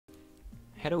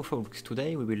Hello folks,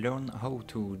 today we will learn how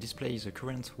to display the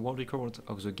current world record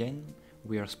of the game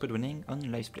we are speedrunning on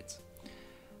Livesplit.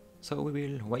 So we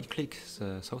will right click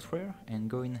the software and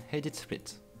go in Edit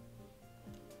Split.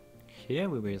 Here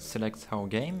we will select our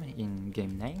game in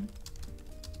game name,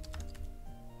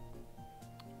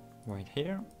 right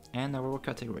here, and our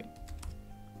category.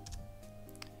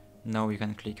 Now you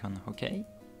can click on OK,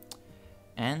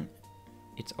 and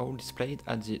it's all displayed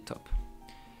at the top.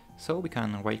 So we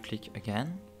can right click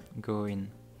again, go in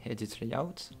Edit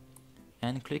Layout,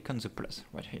 and click on the plus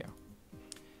right here.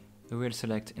 We will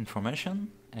select Information,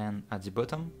 and at the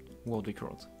bottom, World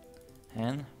Record.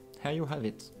 And here you have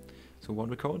it. The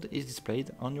world record is displayed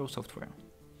on your software.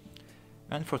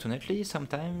 Unfortunately,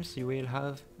 sometimes you will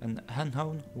have an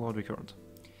unknown world record.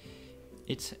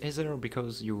 It's either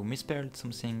because you misspelled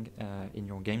something in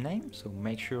your game name, so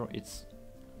make sure it's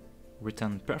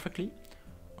written perfectly,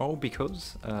 or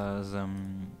because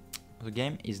the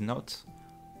game is not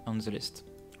on the list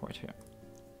right here.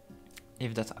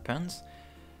 If that happens,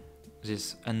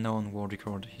 this unknown world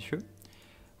record issue,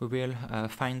 we will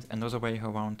find another way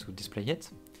around to display it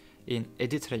in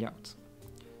Edit Layout.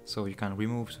 So you can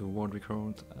remove the world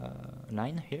record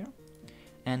line here,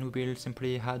 and we will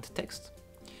simply add text.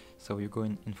 So you go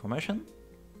in Information,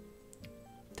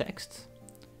 Text,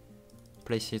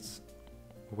 place it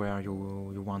where you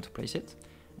want to place it,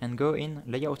 and go in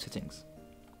Layout Settings.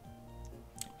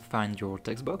 Find your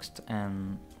text box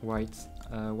and write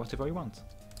whatever you want.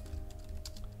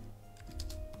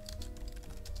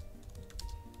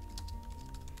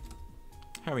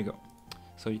 Here we go.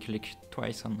 So you click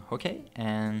twice on OK,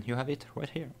 and you have it right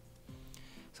here.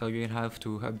 So you will have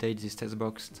to update this text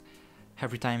box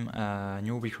every time a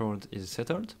new record is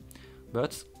settled,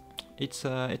 but it's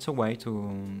a way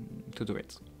to do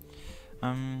it.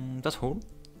 That's all.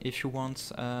 If you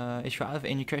have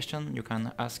any question, you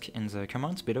can ask in the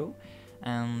comments below,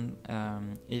 and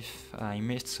if I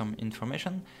missed some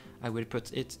information, I will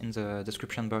put it in the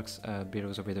description box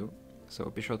below the video, so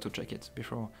be sure to check it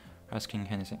before asking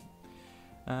anything.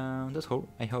 That's all.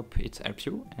 I hope it helps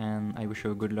you, and I wish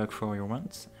you good luck for your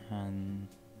runs, and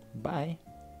bye!